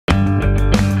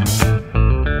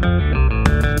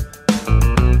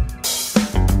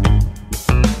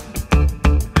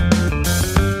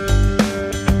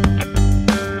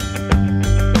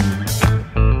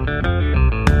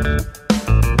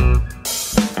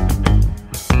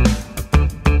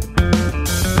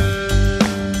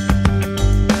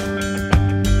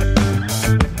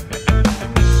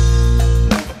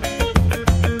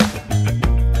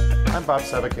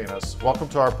Savakinus. Welcome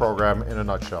to our program in a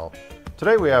nutshell.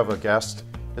 Today we have a guest.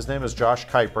 His name is Josh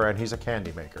Keiper, and he's a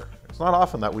candy maker. It's not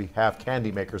often that we have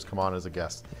candy makers come on as a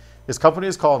guest. His company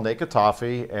is called Naked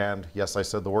Toffee, and yes, I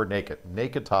said the word naked,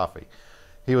 Naked Toffee.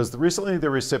 He was recently the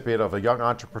recipient of a Young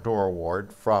Entrepreneur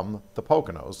Award from the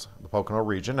Poconos, the Pocono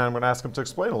region, and I'm going to ask him to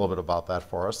explain a little bit about that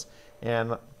for us.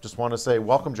 And just want to say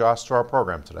welcome, Josh, to our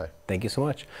program today. Thank you so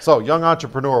much. So, Young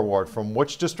Entrepreneur Award, from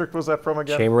which district was that from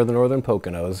again? Chamber of the Northern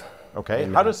Poconos. Okay,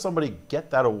 how does somebody get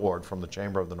that award from the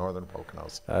Chamber of the Northern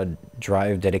Poconos?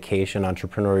 Drive, dedication,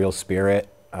 entrepreneurial spirit.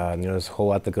 There's a whole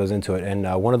lot that goes into it.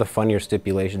 And one of the funnier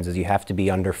stipulations is you have to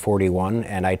be under 41,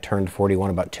 and I turned 41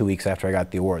 about 2 weeks after I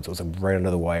got the award, so it was right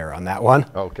under the wire on that one.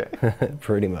 Okay.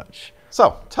 Pretty much.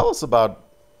 So, tell us about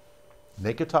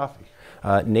Naked Toffee.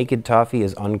 Naked Toffee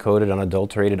is uncoated,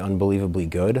 unadulterated, unbelievably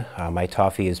good. My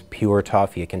toffee is pure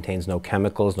toffee. It contains no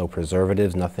chemicals, no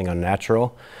preservatives, nothing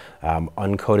unnatural.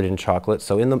 Uncoated in chocolate.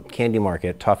 So in the candy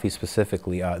market, toffee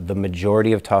specifically, the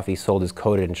majority of toffee sold is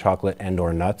coated in chocolate and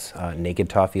or nuts. Naked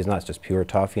Toffee is not, it's just pure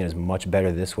toffee, and is much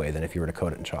better this way than if you were to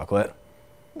coat it in chocolate.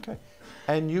 Okay.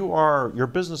 And your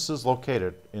business is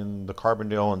located in the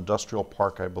Carbondale Industrial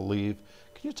Park, I believe.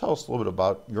 Can you tell us a little bit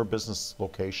about your business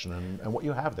location and what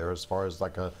you have there as far as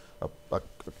like a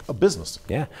business?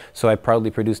 Yeah, so I proudly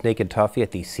produce Naked Toffee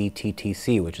at the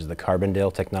CTTC, which is the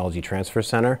Carbondale Technology Transfer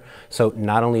Center. So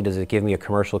not only does it give me a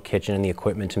commercial kitchen and the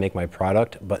equipment to make my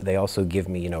product, but they also give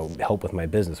me, help with my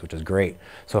business, which is great.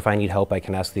 So if I need help, I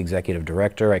can ask the executive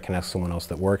director, I can ask someone else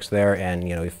that works there, and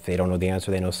if they don't know the answer,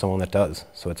 they know someone that does.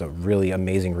 So it's a really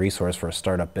amazing resource for a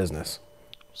startup business.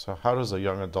 So how does a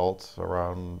young adult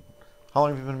around, how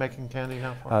long have you been making candy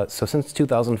now for? So since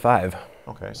 2005.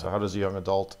 Okay, so how does a young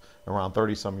adult around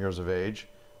 30-some years of age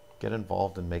get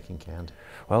involved in making candy?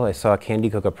 Well, I saw a candy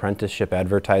cook apprenticeship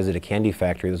advertised at a candy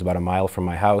factory that was about a mile from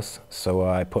my house. So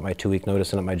I put my 2-week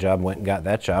notice in at my job, went and got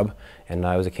that job, and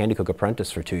I was a candy cook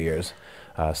apprentice for 2 years.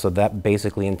 So that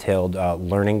basically entailed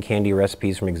learning candy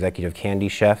recipes from executive candy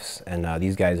chefs, and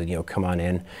these guys would come on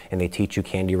in and they teach you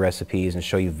candy recipes and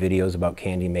show you videos about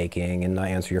candy making and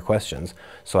answer your questions.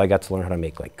 So I got to learn how to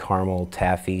make like caramel,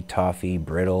 taffy, toffee,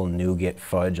 brittle, nougat,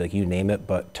 fudge, like you name it,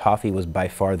 but toffee was by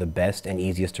far the best and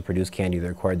easiest to produce candy that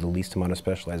required the least amount of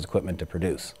specialized equipment to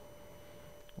produce.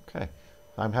 Okay.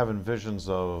 I'm having visions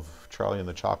of Charlie and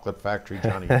the Chocolate Factory,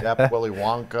 Johnny Depp, Willy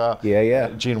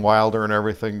Wonka, Gene Wilder and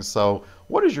everything. So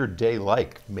what is your day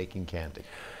like making candy?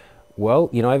 Well,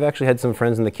 I've actually had some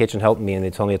friends in the kitchen help me, and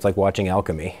they told me it's like watching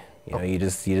alchemy. You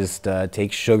just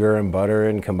take sugar and butter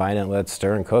and combine it and let it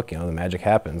stir and cook. The magic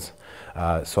happens.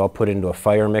 So I'll put it into a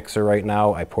fire mixer right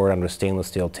now. I pour it onto a stainless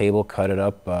steel table, cut it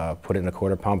up, put it in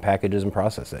 1/4 pound packages and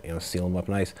process it, seal them up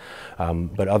nice.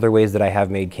 But other ways that I have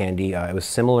made candy, it was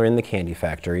similar in the candy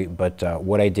factory, but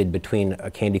what I did between a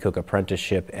candy cook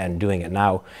apprenticeship and doing it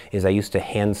now is I used to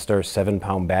hand stir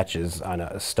 7-pound batches on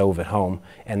a stove at home,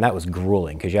 and that was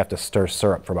grueling because you have to stir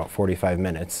syrup for about 45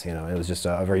 minutes. It was just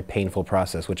a very painful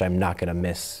process, which I'm not going to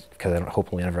miss because I don't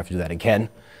hopefully never have to do that again.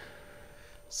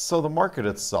 So the market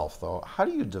itself, though, how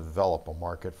do you develop a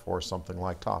market for something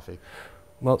like toffee?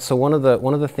 Well, so one of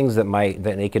the things that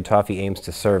Naked Toffee aims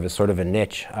to serve is sort of a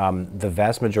niche. The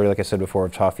vast majority, like I said before,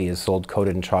 of toffee is sold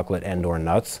coated in chocolate and or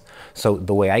nuts. So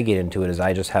the way I get into it is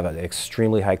I just have an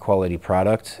extremely high quality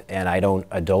product, and I don't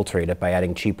adulterate it by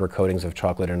adding cheaper coatings of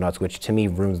chocolate or nuts, which to me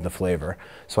ruins the flavor.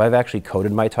 So I've actually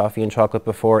coated my toffee in chocolate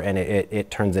before, and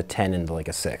it turns a 10 into like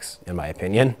a 6, in my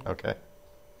opinion. Okay.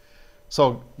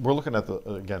 So we're looking at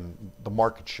the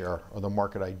market share or the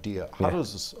market idea. How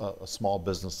does a small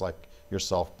business like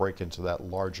yourself break into that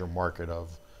larger market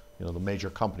of, the major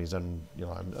companies? And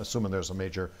I'm assuming there's a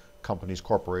major companies,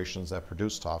 corporations that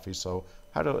produce toffee. So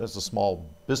as a small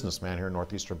businessman here in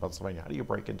northeastern Pennsylvania, how do you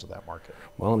break into that market?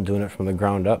 Well, I'm doing it from the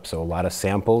ground up, so a lot of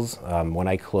samples. When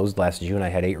I closed last June, I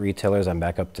had 8 retailers. I'm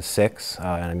back up to 6,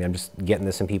 and I'm just getting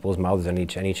this in people's mouths any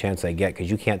chance I get, because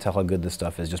you can't tell how good this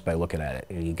stuff is just by looking at it.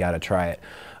 You got to try it.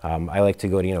 I like to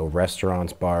go to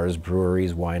restaurants, bars,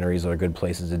 breweries, wineries are good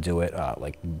places to do it,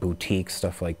 like boutiques,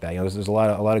 stuff like that. There's a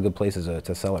lot of good places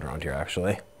to sell it around here,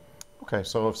 actually. Okay,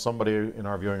 so if somebody in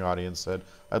our viewing audience said,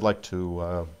 I'd like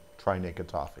to try Naked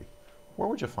Toffee, where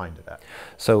would you find it at?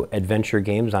 So Adventure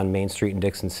Games on Main Street in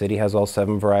Dixon City has all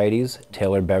 7 varieties.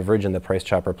 Taylor Beverage in the Price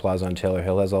Chopper Plaza on Taylor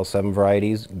Hill has all 7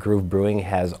 varieties. Groove Brewing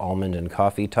has almond and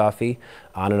coffee toffee.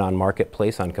 On and On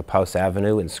Marketplace on Capouse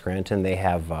Avenue in Scranton, they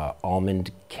have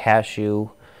almond cashew.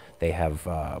 They have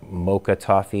mocha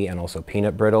toffee and also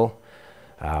peanut brittle.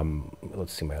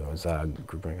 Let's see my other ones.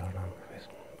 Groove Brewing,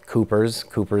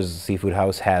 Cooper's Seafood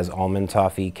House has almond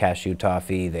toffee, cashew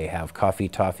toffee. They have coffee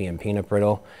toffee and peanut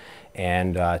brittle.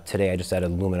 And today I just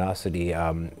added Luminosity.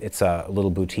 It's a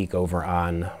little boutique over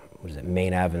on, what is it,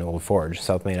 Main Avenue, Old Forge,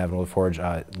 South Main Avenue, Old Forge.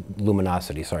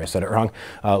 Luminosity, sorry, I said it wrong.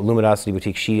 Luminosity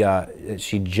Boutique.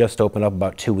 She just opened up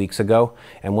about 2 weeks ago.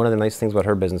 And one of the nice things about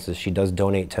her business is she does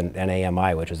donate to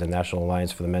NAMI, which is the National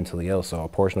Alliance for the Mentally Ill. So a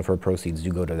portion of her proceeds do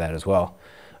go to that as well.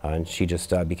 And she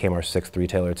just became our 6th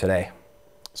retailer today.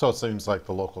 So it seems like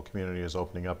the local community is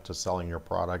opening up to selling your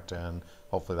product, and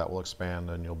hopefully that will expand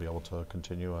and you'll be able to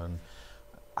continue. And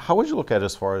how would you look at it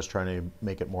as far as trying to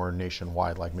make it more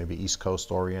nationwide, like maybe East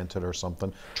Coast oriented or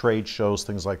something? Trade shows,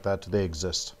 things like that, do they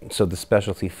exist? So the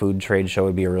specialty food trade show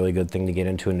would be a really good thing to get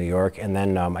into in New York. And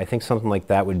then I think something like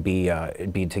that would be,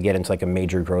 it'd be to get into like a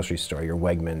major grocery store, your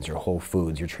Wegmans, your Whole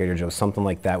Foods, your Trader Joe's, something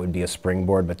like that would be a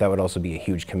springboard, but that would also be a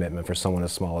huge commitment for someone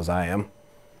as small as I am.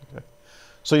 Okay.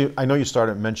 So I know you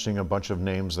started mentioning a bunch of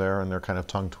names there, and they're kind of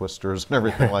tongue twisters and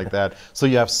everything like that. So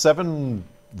you have 7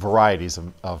 varieties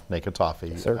of Naked Toffee,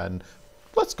 yes, sir. And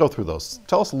let's go through those.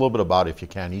 Tell us a little bit about, if you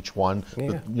can, each one.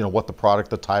 Yeah. You know, what the product,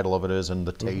 the title of it is, and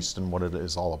the taste, and what it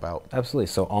is all about. Absolutely.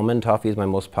 So almond toffee is my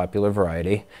most popular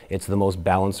variety. It's the most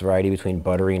balanced variety between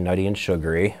buttery, nutty, and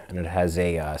sugary, and it has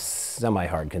a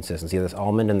semi-hard consistency. This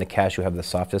almond and the cashew have the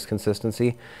softest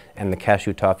consistency, and the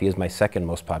cashew toffee is my 2nd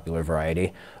most popular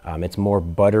variety. It's more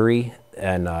buttery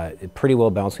and pretty well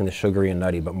balanced between the sugary and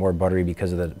nutty, but more buttery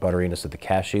because of the butteriness of the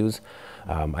cashews.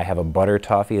 I have a butter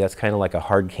toffee that's kind of like a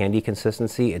hard candy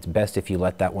consistency. It's best if you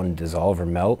let that one dissolve or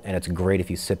melt, and it's great if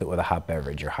you sip it with a hot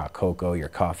beverage, your hot cocoa, your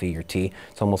coffee, your tea.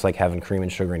 It's almost like having cream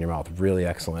and sugar in your mouth. Really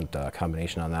excellent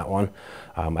combination on that one.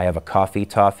 I have a coffee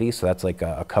toffee, so that's like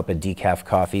a cup of decaf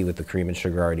coffee with the cream and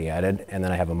sugar already added. And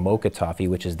then I have a mocha toffee,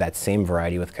 which is that same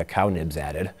variety with cacao nibs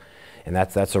added. And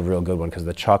that's a real good one because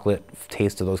the chocolate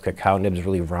taste of those cacao nibs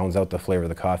really rounds out the flavor of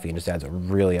the coffee and just adds a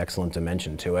really excellent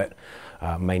dimension to it.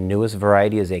 My newest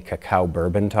variety is a cacao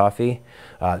bourbon toffee.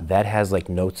 That has like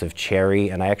notes of cherry,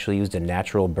 and I actually used a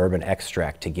natural bourbon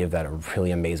extract to give that a really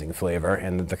amazing flavor,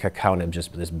 and the cacao nibs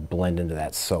just blend into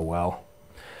that so well.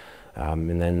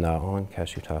 And then almond,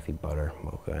 cashew toffee, butter,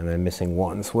 mocha, and then missing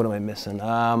one. So what am I missing?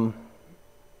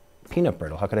 Peanut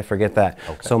brittle. How could I forget that?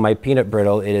 Okay. So my peanut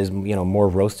brittle, it is more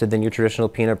roasted than your traditional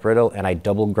peanut brittle, and I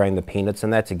double grind the peanuts in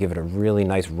that to give it a really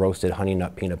nice roasted honey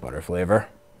nut peanut butter flavor.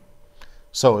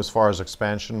 So as far as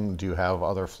expansion, do you have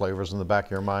other flavors in the back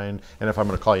of your mind? And if I'm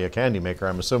going to call you a candy maker,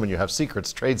 I'm assuming you have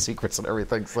secrets, trade secrets and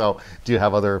everything. So do you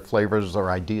have other flavors or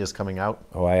ideas coming out?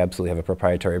 Oh, I absolutely have a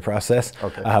proprietary process.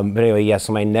 Okay. But anyway, yeah,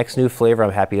 so my next new flavor,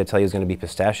 I'm happy to tell you, is going to be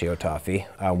pistachio toffee.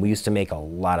 We used to make a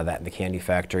lot of that in the candy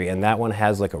factory, and that one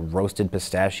has like a roasted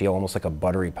pistachio, almost like a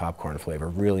buttery popcorn flavor.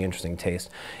 Really interesting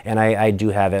taste. And I do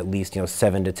have at least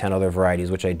 7 to 10 other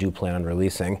varieties, which I do plan on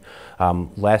releasing.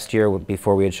 Last year,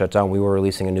 before we had shut down, we were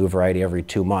releasing a new variety every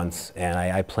 2 months, and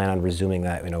I plan on resuming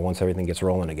that once everything gets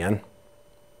rolling again.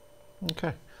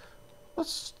 Okay,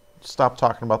 let's stop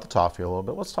talking about the toffee a little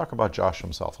bit. Let's talk about Josh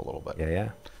himself a little bit. Yeah.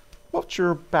 What's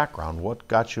your background? What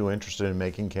got you interested in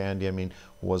making candy? I mean,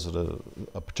 was it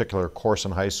a particular course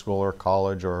in high school or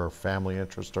college or family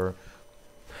interest? Or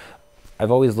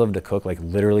I've always loved to cook, like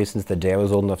literally since the day I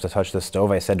was old enough to touch the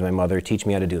stove. I said to my mother, teach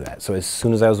me how to do that. So as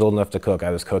soon as I was old enough to cook, I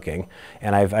was cooking.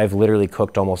 And I've literally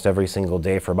cooked almost every single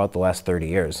day for about the last 30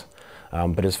 years.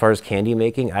 But as far as candy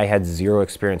making, I had zero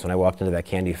experience when I walked into that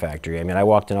candy factory. I mean, I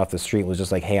walked in off the street and was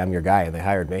just like, hey, I'm your guy, and they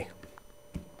hired me.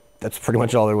 That's pretty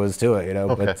much all there was to it,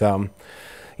 Okay.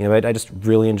 But I just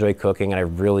really enjoy cooking, and I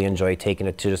really enjoy taking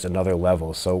it to just another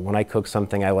level. So when I cook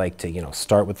something, I like to,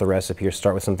 start with the recipe or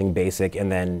start with something basic,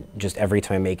 and then just every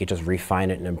time I make it, just refine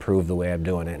it and improve the way I'm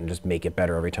doing it and just make it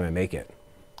better every time I make it.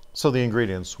 So the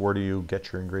ingredients, where do you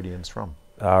get your ingredients from?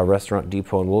 Restaurant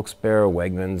Depot in Wilkes-Barre,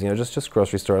 Wegmans, just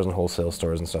grocery stores and wholesale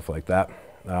stores and stuff like that.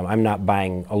 I'm not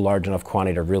buying a large enough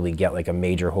quantity to really get like a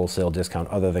major wholesale discount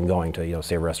other than going to,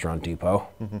 say, Restaurant Depot.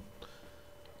 Mm-hmm.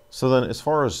 So then, as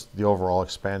far as the overall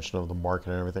expansion of the market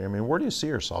and everything, I mean, where do you see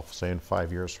yourself, say, in 5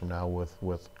 years from now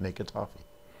with Naked Toffee?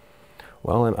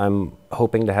 Well, I'm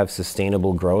hoping to have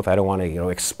sustainable growth. I don't want to,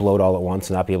 explode all at once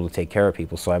and not be able to take care of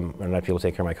people. So I'm not be able to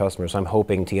take care of my customers. So I'm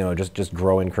hoping to, just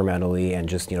grow incrementally and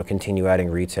just, continue adding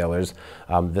retailers.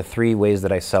 The 3 ways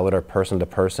that I sell it are person to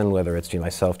person, whether it's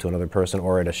myself to another person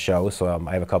or at a show. So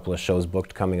I have a couple of shows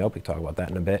booked coming up. We can talk about that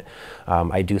in a bit.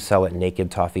 I do sell at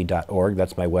nakedtoffee.org.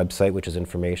 That's my website, which is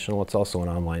informational. It's also an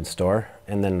online store.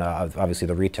 And then obviously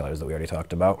the retailers that we already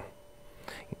talked about.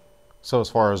 So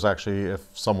as far as actually, if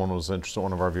someone was interested,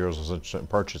 one of our viewers was interested in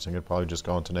purchasing it, probably just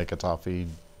go into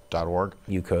nakedtoffee.org.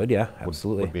 You could, yeah,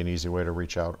 absolutely. Would be an easy way to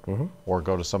reach out. Mm-hmm. Or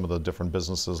go to some of the different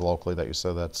businesses locally that you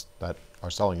said that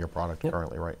are selling your product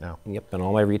currently right now. Yep, and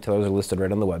all my retailers are listed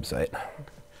right on the website. Okay.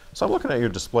 So I'm looking at your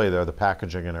display there, the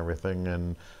packaging and everything,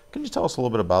 and can you tell us a little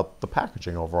bit about the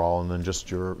packaging overall and then just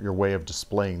your way of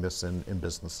displaying this in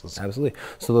businesses? Absolutely.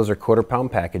 So those are quarter-pound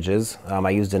packages. I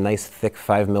used a nice thick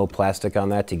 5 mil plastic on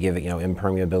that to give it,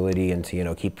 impermeability and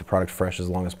to, keep the product fresh as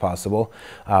long as possible.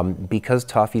 Because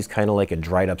toffee's kind of like a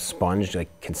dried up sponge,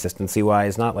 like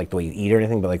consistency-wise, not like the way you eat or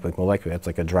anything, but like molecular, it's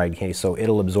like a dried candy. So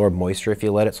it'll absorb moisture if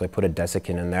you let it. So I put a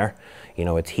desiccant in there.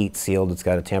 It's heat sealed. It's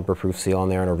got a tamper-proof seal on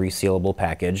there and a resealable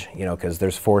package, because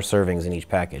there's 4 servings in each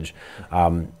package.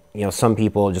 Some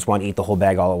people just want to eat the whole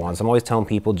bag all at once. I'm always telling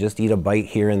people just eat a bite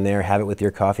here and there, have it with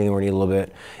your coffee and eat a little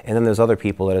bit. And then there's other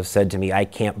people that have said to me, I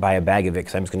can't buy a bag of it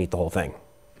because I'm just going to eat the whole thing.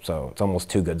 So it's almost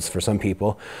too good for some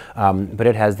people. But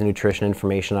it has the nutrition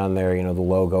information on there, the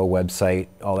logo, website,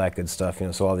 all that good stuff.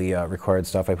 So all the required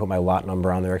stuff. I put my lot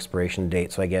number on their expiration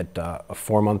date. So I get a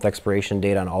 4-month expiration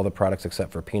date on all the products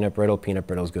except for peanut brittle. Peanut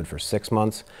brittle is good for 6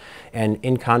 months. And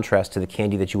in contrast to the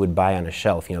candy that you would buy on a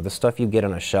shelf, the stuff you get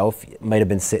on a shelf might have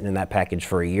been sitting in that package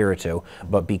for a year or two,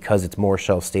 but because it's more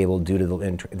shelf stable due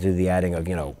to the adding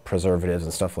of, preservatives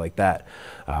and stuff like that,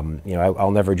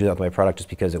 I'll never do that with my product just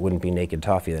because it wouldn't be Naked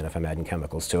Toffee then if I'm adding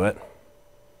chemicals to it.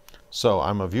 So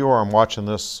I'm a viewer, I'm watching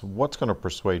this. What's going to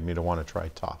persuade me to want to try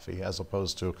toffee as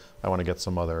opposed to I want to get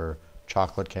some other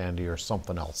chocolate candy or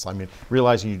something else? I mean,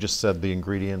 realizing you just said the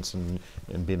ingredients and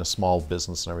being a small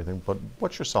business and everything, but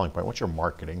what's your selling point? What's your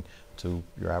marketing to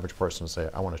your average person to say,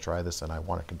 I want to try this and I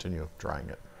want to continue trying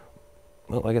it?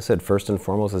 Well, like I said, first and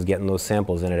foremost is getting those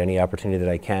samples in at any opportunity that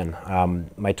I can.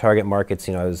 My target markets,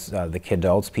 is the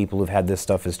kidults, people who've had this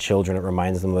stuff as children. It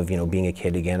reminds them of, being a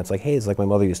kid again. It's like, hey, it's like my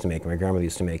mother used to make, my grandmother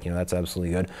used to make. That's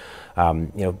absolutely good.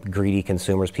 Greedy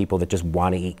consumers, people that just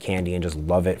want to eat candy and just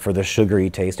love it for the sugary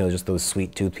taste. Just those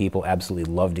sweet tooth people,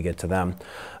 absolutely love to get to them.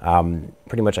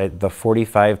 Pretty much the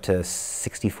 45 to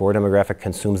 64 demographic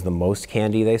consumes the most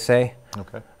candy, they say.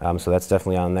 Okay. So that's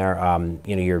definitely on there.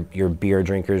 Your beer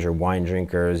drinkers, your wine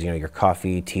drinkers, your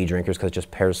coffee, tea drinkers, because it just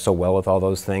pairs so well with all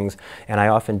those things. And I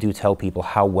often do tell people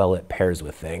how well it pairs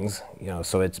with things.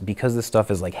 So it's because this stuff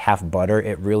is like half butter,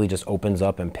 it really just opens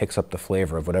up and picks up the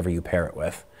flavor of whatever you pair it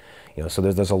with. So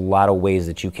there's a lot of ways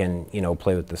that you can,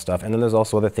 play with this stuff. And then there's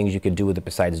also other things you could do with it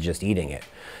besides just eating it.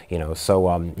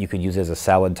 So you could use it as a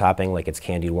salad topping, like it's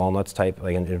candied walnuts type,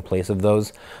 like in place of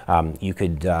those. You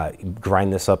could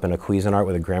grind this up in a Cuisinart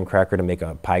with a graham cracker to make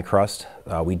a pie crust.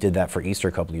 We did that for Easter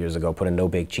a couple of years ago, put a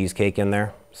no-bake cheesecake in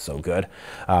there. So good.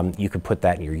 You could put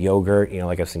that in your yogurt.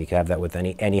 Like I said, you could have that with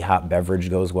any hot beverage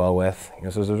goes well with.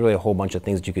 So there's really a whole bunch of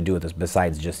things that you could do with this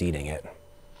besides just eating it.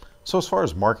 So as far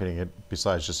as marketing it,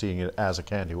 besides just eating it as a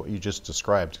candy, what you just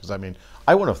described, because I mean,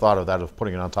 I wouldn't have thought of that of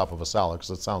putting it on top of a salad because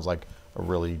it sounds like a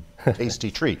really tasty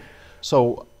treat.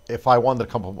 So if I wanted to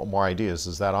come up with more ideas,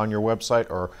 is that on your website,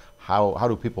 or how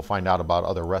do people find out about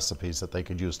other recipes that they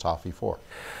could use toffee for?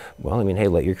 Well, I mean, hey,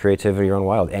 let your creativity run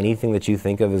wild. Anything that you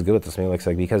think of is good with this. I mean,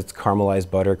 like because it's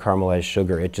caramelized butter, caramelized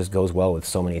sugar, it just goes well with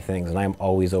so many things. And I'm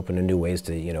always open to new ways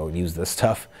to, use this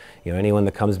stuff. Anyone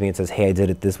that comes to me and says, hey, I did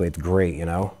it this way, it's great,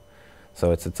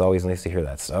 So it's always nice to hear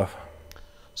that stuff.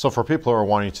 So for people who are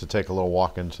wanting to take a little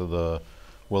walk into the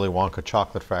Willy Wonka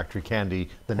chocolate factory candy,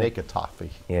 the Naked Toffee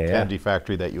candy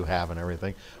factory that you have and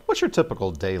everything, what's your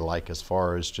typical day like as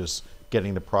far as just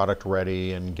getting the product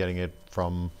ready and getting it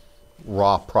from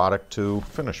raw product to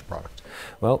finished product?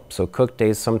 Well, so cook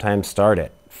days sometimes start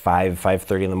at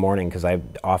 5:30 in the morning because I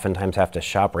oftentimes have to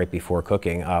shop right before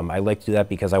cooking. I like to do that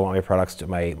because I want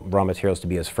my raw materials to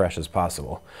be as fresh as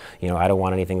possible. I don't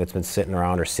want anything that's been sitting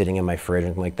around or sitting in my fridge or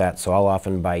anything like that. So I'll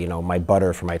often buy, my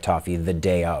butter for my toffee the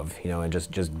day of, and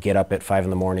just get up at 5 in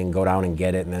the morning, go down and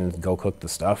get it, and then go cook the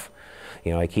stuff.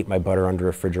 I keep my butter under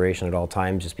refrigeration at all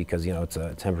times just because, it's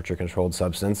a temperature controlled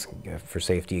substance. For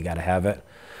safety, you got to have it.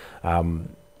 So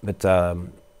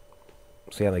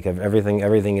yeah, like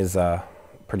everything is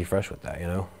pretty fresh with that,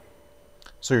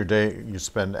 So your day, you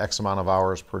spend X amount of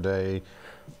hours per day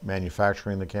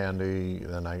manufacturing the candy,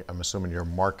 then I'm assuming you're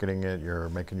marketing it, you're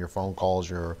making your phone calls,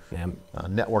 you're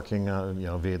networking,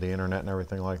 via the internet and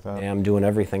everything like that? Yeah, I'm doing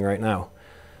everything right now.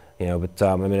 But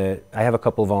I have a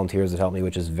couple of volunteers that help me,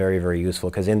 which is very, very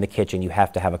useful because in the kitchen you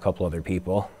have to have a couple other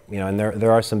people. And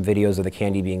there are some videos of the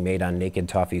candy being made on Naked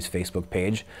Toffee's Facebook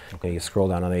page. You scroll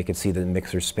down on there, you can see the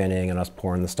mixer spinning and us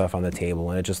pouring the stuff on the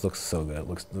table, and it just looks so good.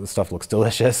 The stuff looks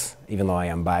delicious, even though I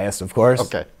am biased, of course.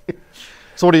 Okay.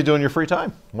 So what do you do in your free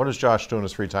time? What does Josh do in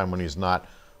his free time when he's not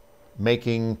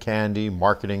making candy,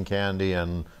 marketing candy,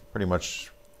 and pretty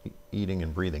much eating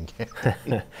and breathing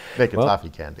candy? Naked Toffee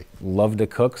candy. Love to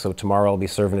cook, so tomorrow I'll be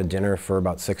serving a dinner for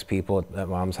about 6 people at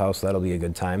Mom's house. That'll be a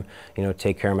good time.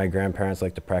 Take care of my grandparents,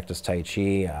 like to practice Tai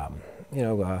Chi,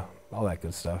 all that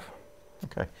good stuff.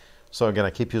 Okay. So again, I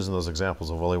keep using those examples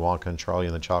of Willy Wonka and Charlie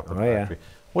and the Chocolate Oh, yeah. Factory.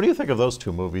 What do you think of those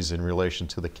two movies in relation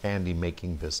to the candy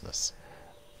making business?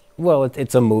 Well,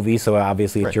 it's a movie, so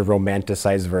obviously Right. it's your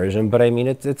romanticized version. But I mean,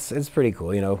 it's pretty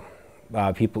cool. You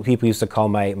know, people used to call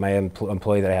my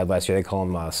employee that I had last year. They call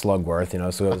him Slugworth. You know,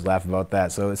 so we always laugh about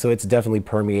that. So it's definitely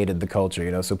permeated the culture.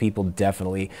 You know, so people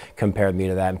definitely compared me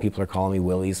to that, and people are calling me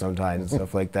Willie sometimes and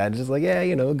stuff like that. It's just like, yeah,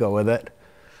 you know, go with it.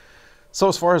 So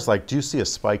as far as like, do you see a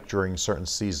spike during certain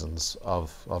seasons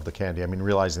of the candy? I mean,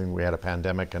 realizing we had a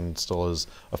pandemic and still is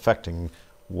affecting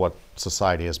what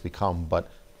society has become, but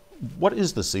what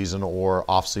is the season or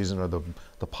off season or the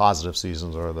positive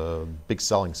seasons or the big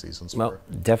selling seasons? Well,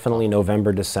 definitely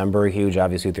November, December are huge,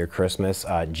 obviously with your Christmas.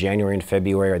 January and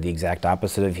February are the exact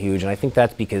opposite of huge. And I think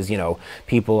that's because, you know,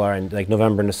 people are in like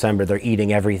November and December, they're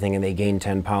eating everything and they gain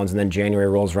 10 pounds. And then January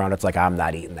rolls around, it's like, I'm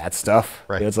not eating that stuff.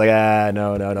 Right. You know, it's like,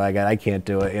 no, I can't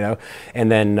do it, you know.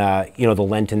 And then, you know, the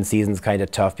Lenten season's kind of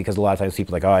tough because a lot of times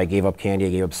people are like, oh, I gave up candy, I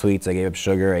gave up sweets, I gave up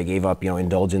sugar, I gave up, you know,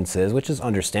 indulgences, which is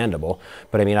understandable.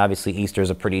 But I mean, obviously Easter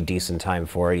is a pretty decent time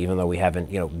for it, even though we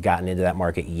haven't, you know, gotten into that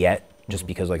market yet, just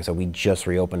because, like I said, we just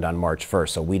reopened on March 1st,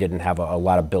 so we didn't have a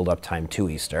lot of build-up time to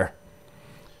Easter.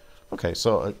 Okay,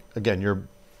 so again, you're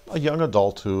a young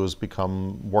adult who has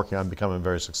working on becoming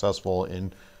very successful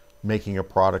in making a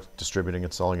product, distributing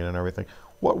it, selling it, and everything.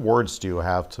 What words do you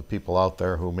have to people out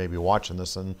there who may be watching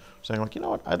this and saying, like, you know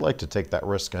what, I'd like to take that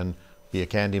risk and be a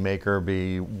candy maker,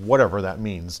 be whatever that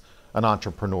means, an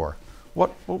entrepreneur?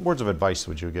 What words of advice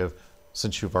would you give,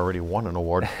 since you've already won an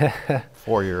award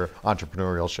for your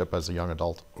entrepreneurship as a young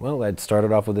adult? Well, I'd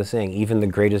started off with this saying, even the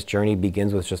greatest journey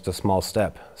begins with just a small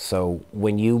step. So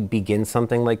when you begin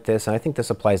something like this, and I think this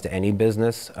applies to any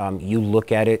business, you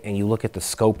look at it and you look at the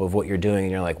scope of what you're doing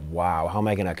and you're like, wow, how am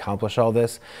I going to accomplish all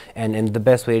this? And the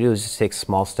best way to do is just take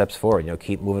small steps forward. You know,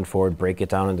 keep moving forward, break it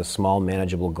down into small,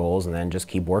 manageable goals, and then just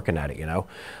keep working at it, you know.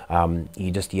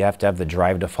 You have to have the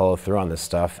drive to follow through on this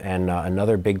stuff. And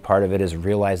another big part of it is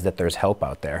realize that there's help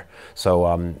out there.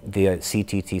 So the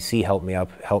CTTC helped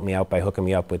me out by hooking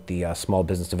me up with the Small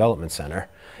Business Development Center,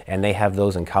 and they have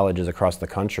those in colleges across the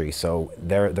country. So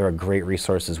they're a great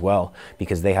resource as well,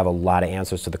 because they have a lot of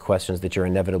answers to the questions that you're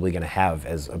inevitably going to have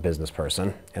as a business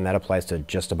person, and that applies to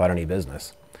just about any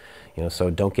business. You know, so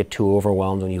don't get too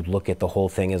overwhelmed when you look at the whole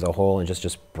thing as a whole, and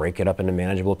just break it up into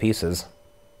manageable pieces.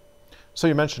 So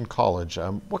you mentioned college.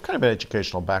 What kind of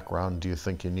educational background do you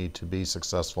think you need to be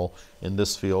successful in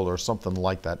this field or something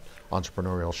like that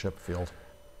entrepreneurship field?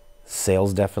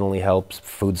 Sales definitely helps.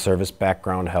 Food service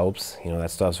background helps. You know, that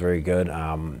stuff's very good.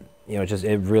 You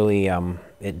know,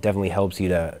 it definitely helps you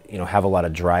to, you know, have a lot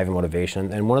of drive and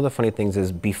motivation. And one of the funny things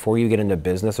is, before you get into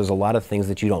business, there's a lot of things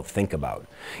that you don't think about.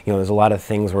 You know, there's a lot of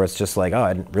things where it's just like, oh,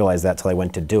 I didn't realize that till I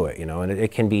went to do it. You know, and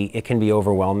it can be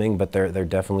overwhelming, but there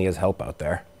definitely is help out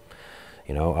there.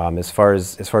 You know, as far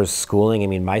as schooling, I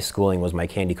mean, my schooling was my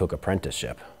candy cook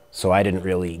apprenticeship. So I didn't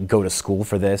really go to school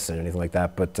for this and anything like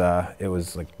that, but it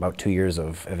was like about 2 years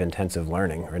of intensive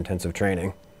learning or intensive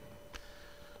training.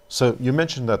 So you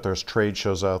mentioned that there's trade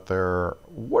shows out there.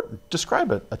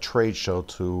 Describe a trade show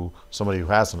to somebody who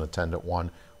hasn't attended one,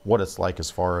 what it's like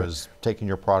as far as taking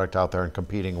your product out there and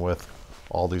competing with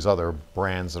all these other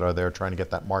brands that are there, trying to get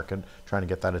that market, trying to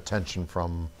get that attention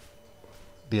from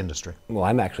the industry. Well,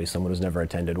 I'm actually someone who's never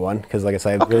attended one, because like I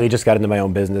said, I really just got into my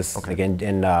own business. Again,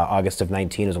 in August of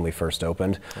 19 is when we first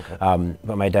opened.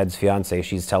 But my dad's fiance,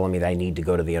 she's telling me that I need to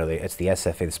go to it's the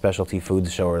SFA, the Specialty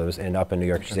Foods Show, and up in New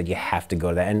York. She said you have to go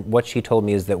to that. And what she told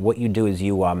me is that what you do is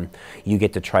you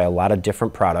get to try a lot of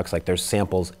different products. Like, there's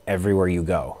samples everywhere you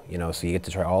go. You know, so you get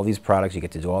to try all these products, you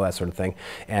get to do all that sort of thing,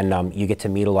 and you get to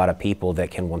meet a lot of people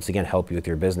that can once again help you with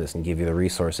your business and give you the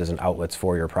resources and outlets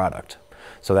for your product.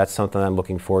 So that's something I'm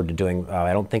looking forward to doing.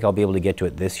 I don't think I'll be able to get to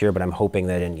it this year, but I'm hoping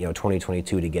that in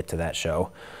 2022 to get to that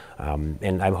show.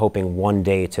 And I'm hoping one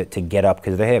day to get up,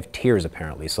 because they have tiers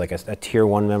apparently. So like a tier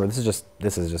 1 member, this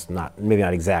is just not, maybe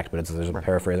not exact, but it's right.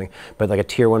 Paraphrasing. But like a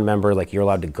tier 1 member, like you're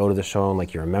allowed to go to the show and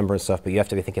like you're a member and stuff, but you have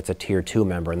to think it's a tier 2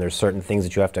 member, and there's certain things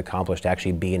that you have to accomplish to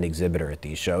actually be an exhibitor at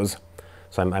these shows.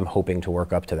 So I'm hoping to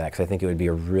work up to that, because I think it would be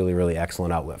a really, really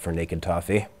excellent outlet for Naked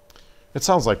Toffee. It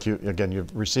sounds like you're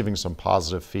receiving some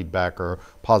positive feedback or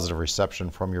positive reception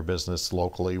from your business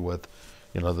locally with,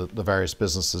 the various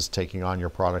businesses taking on your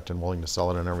product and willing to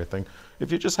sell it and everything. If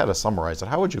you just had to summarize it,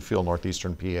 how would you feel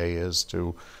Northeastern PA is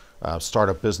to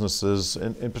startup businesses,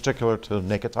 in particular to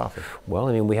Naked Toffee? Well,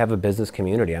 I mean, we have a business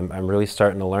community. I'm really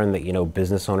starting to learn that,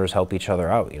 business owners help each other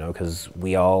out, because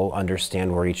we all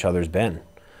understand where each other's been.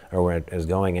 or where it is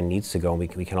going and needs to go,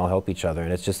 and we can all help each other.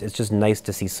 And it's just nice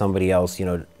to see somebody else, you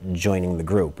know, joining the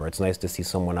group, or it's nice to see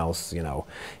someone else, you know,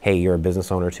 hey, you're a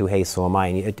business owner too, hey, so am I.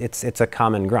 And it's a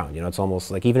common ground, you know. It's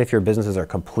almost like even if your businesses are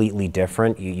completely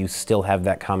different, you still have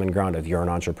that common ground of you're an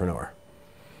entrepreneur.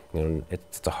 You know,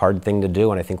 it's a hard thing to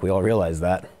do, and I think we all realize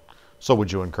that. So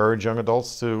would you encourage young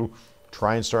adults to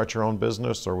try and start your own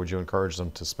business, or would you encourage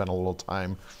them to spend a little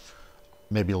time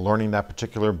maybe learning that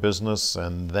particular business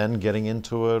and then getting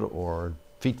into it, or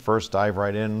feet first, dive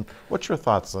right in? What's your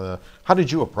thoughts? How did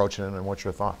you approach it, and what's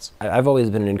your thoughts? I've always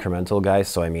been an incremental guy,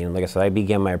 so I mean, like I said, I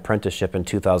began my apprenticeship in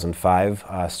 2005.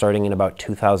 Starting in about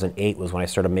 2008 was when I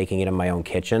started making it in my own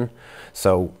kitchen.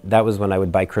 So that was when I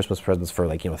would buy Christmas presents for,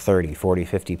 like, you know, 30, 40,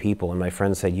 50 people, and my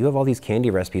friends said, you have all these candy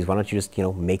recipes, why don't you just, you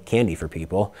know, make candy for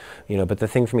people? You know, but the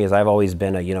thing for me is I've always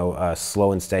been a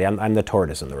slow and steady. I'm the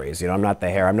tortoise in the race, you know, I'm not the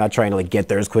hare. I'm not trying to, like, get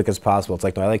there as quick as possible. It's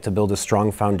like, no, I like to build a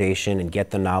strong foundation and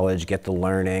get the knowledge, get the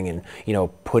learning, and, you know,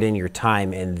 put in your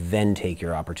time and then take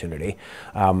your opportunity.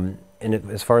 And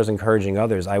as far as encouraging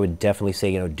others, I would definitely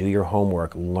say, you know, do your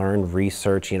homework, learn,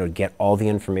 research, you know, get all the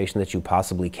information that you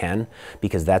possibly can,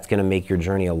 because that's going to make your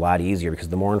journey a lot easier, because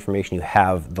the more information you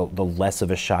have, the less of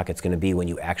a shock it's going to be when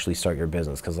you actually start your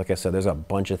business. Because like I said, there's a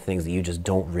bunch of things that you just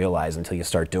don't realize until you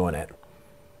start doing it.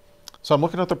 So I'm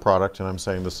looking at the product and I'm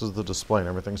saying this is the display and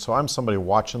everything. So I'm somebody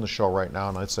watching the show right now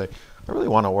and I'd say, I really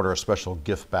want to order a special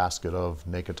gift basket of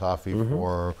Naked Toffee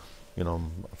for, you know,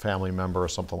 a family member or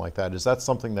something like that. Is that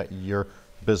something that your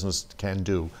business can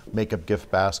do? Make up gift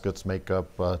baskets, make up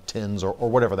tins, or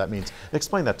whatever that means.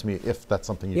 Explain that to me if that's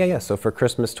something you do. Yeah. So for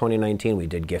Christmas 2019, we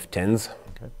did gift tins.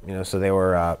 Okay. You know, so they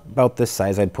were about this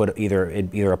size. I'd put either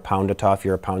a pound of toffee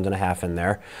or a pound and a half in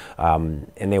there,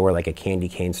 and they were like a candy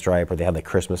cane stripe, or they had like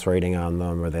Christmas writing on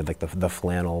them, or they had like the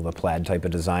flannel, the plaid type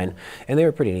of design, and they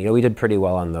were pretty neat. You know, we did pretty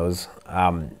well on those.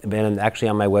 And actually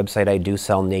on my website, I do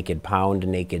sell naked pound,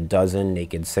 naked dozen,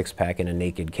 naked 6-pack, and a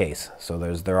naked case. So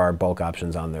there are bulk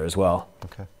options on there as well.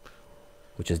 Okay.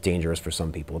 Which is dangerous for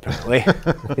some people apparently.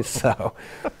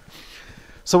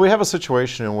 So we have a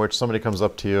situation in which somebody comes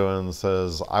up to you and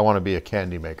says, I want to be a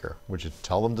candy maker. Would you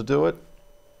tell them to do it?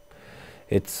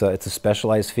 It's a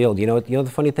specialized field. You know,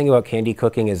 the funny thing about candy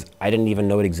cooking is I didn't even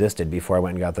know it existed before I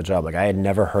went and got the job. Like, I had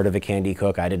never heard of a candy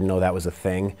cook. I didn't know that was a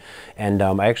thing. And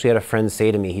I actually had a friend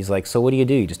say to me, he's like, so what do?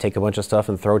 You just take a bunch of stuff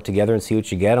and throw it together and see what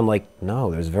you get? I'm like,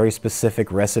 no, there's very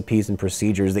specific recipes and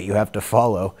procedures that you have to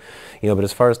follow. You know, but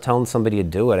as far as telling somebody to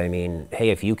do it, I mean, hey,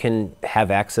 if you can have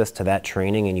access to that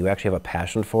training and you actually have a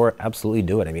passion for it, absolutely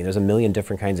do it. I mean, there's a million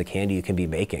different kinds of candy you can be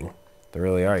making. There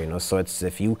really are, you know. So it's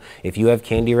if you have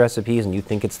candy recipes and you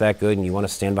think it's that good and you want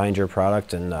to stand behind your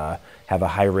product and have a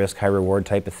high risk, high reward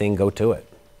type of thing, go to it.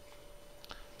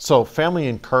 So family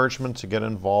encouragement to get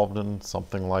involved in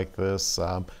something like this.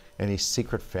 Any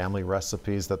secret family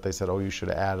recipes that they said, oh, you should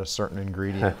add a certain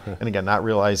ingredient? And again,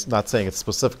 not saying it's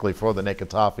specifically for the Naked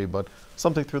Toffee, but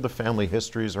something through the family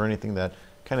histories or anything that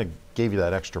kind of gave you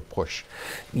that extra push.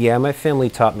 Yeah, my family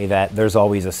taught me that there's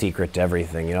always a secret to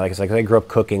everything. You know, like I grew up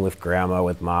cooking with grandma,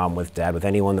 with mom, with dad, with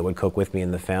anyone that would cook with me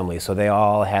in the family. So they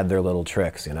all had their little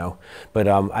tricks, you know. But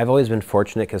I've always been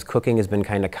fortunate because cooking has been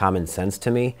kind of common sense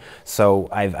to me. So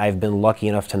I've been lucky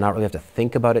enough to not really have to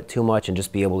think about it too much and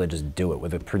just be able to just do it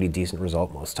with a pretty decent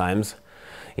result most times.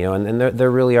 You know, and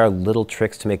there really are little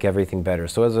tricks to make everything better.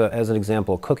 So as an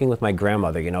example, cooking with my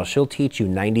grandmother, you know, she'll teach you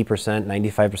 90%,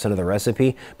 95% of the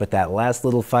recipe, but that last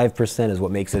little 5% is what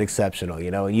makes it exceptional.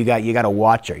 You know, you got to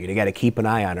watch her. You got to keep an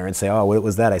eye on her and say, oh, what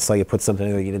was that? I saw you put something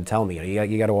in there you didn't tell me. You know,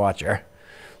 you got to watch her.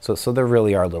 So there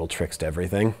really are little tricks to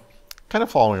everything. Kind of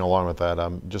following along with that,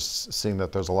 I'm just seeing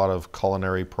that there's a lot of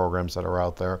culinary programs that are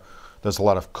out there. There's a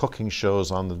lot of cooking shows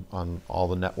on all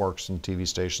the networks and TV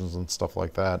stations and stuff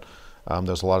like that.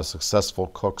 There's a lot of successful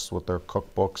cooks with their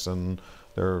cookbooks and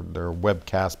their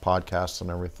webcasts, podcasts, and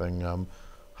everything.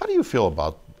 How do you feel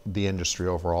about the industry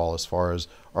overall as far as,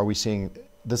 are we seeing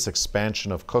this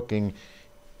expansion of cooking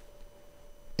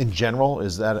in general?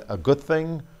 Is that a good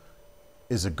thing?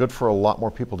 Is it good for a lot more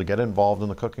people to get involved in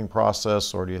the cooking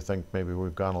process, or do you think maybe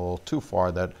we've gone a little too far,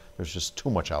 that there's just too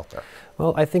much out there?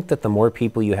 Well, I think that the more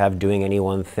people you have doing any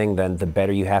one thing, then the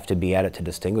better you have to be at it to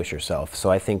distinguish yourself.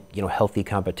 So I think, you know, healthy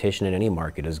competition in any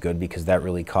market is good, because that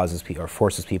really causes people or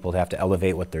forces people to have to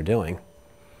elevate what they're doing.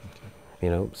 Okay.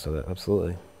 You know, so that,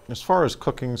 absolutely. As far as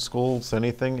cooking schools,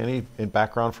 any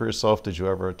background for yourself? Did you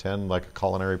ever attend like a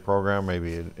culinary program,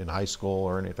 maybe in high school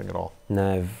or anything at all?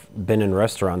 No, I've been in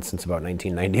restaurants since about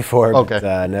 1994, okay.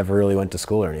 But never really went to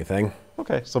school or anything.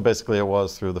 Okay, so basically it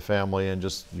was through the family and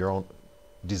just your own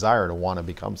desire to want to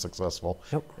become successful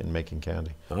in making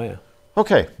candy. Oh yeah.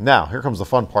 Okay, now here comes the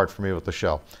fun part for me with the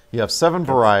show. You have 7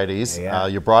 varieties. Yeah.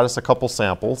 You brought us a couple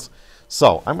samples.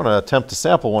 So I'm going to attempt to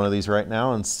sample one of these right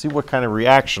now and see what kind of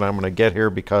reaction I'm going to get here,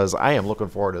 because I am looking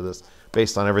forward to this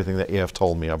based on everything that you have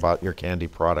told me about your candy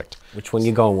product. Which one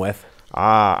you going with?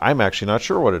 I'm actually not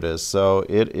sure what it is. So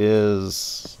it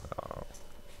is,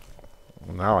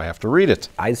 now I have to read it.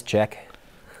 Eyes check.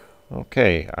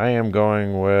 Okay, I am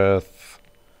going with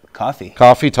Coffee.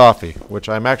 Coffee Toffee, which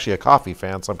I'm actually a coffee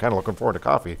fan, so I'm kind of looking forward to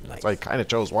coffee. Nice. So I kind of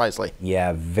chose wisely.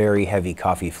 Yeah, very heavy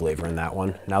coffee flavor in that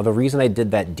one. Now, the reason I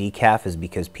did that decaf is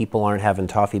because people aren't having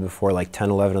toffee before like 10,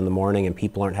 11 in the morning, and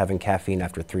people aren't having caffeine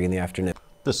after 3 in the afternoon.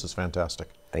 This is fantastic.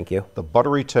 Thank you. The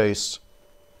buttery taste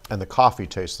and the coffee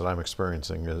taste that I'm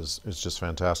experiencing is just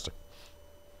fantastic.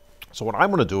 So what I'm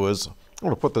going to do is I'm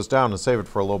going to put this down and save it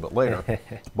for a little bit later.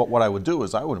 But what I would do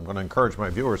is I'm going to encourage my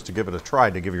viewers to give it a try,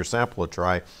 to give your sample a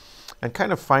try, and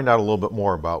kind of find out a little bit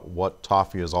more about what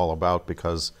toffee is all about,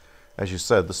 because, as you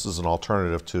said, this is an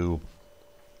alternative to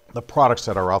the products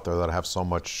that are out there that have so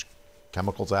much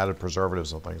chemicals added,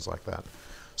 preservatives, and things like that.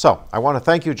 So I want to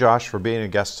thank you, Josh, for being a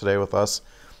guest today with us.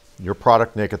 Your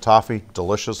product, Naked Toffee,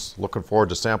 delicious. Looking forward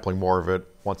to sampling more of it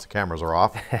once the cameras are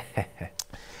off.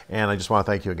 And I just want to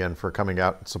thank you again for coming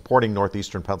out and supporting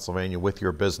Northeastern Pennsylvania with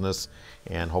your business.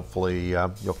 And hopefully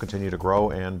you'll continue to grow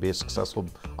and be a successful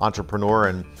entrepreneur.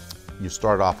 And you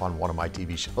started off on one of my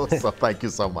TV shows, so thank you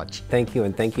so much. Thank you,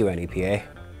 and thank you, NEPA.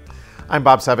 I'm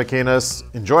Bob Savakinus,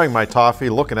 enjoying my toffee,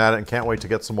 looking at it, and can't wait to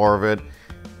get some more of it.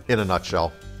 In a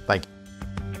nutshell.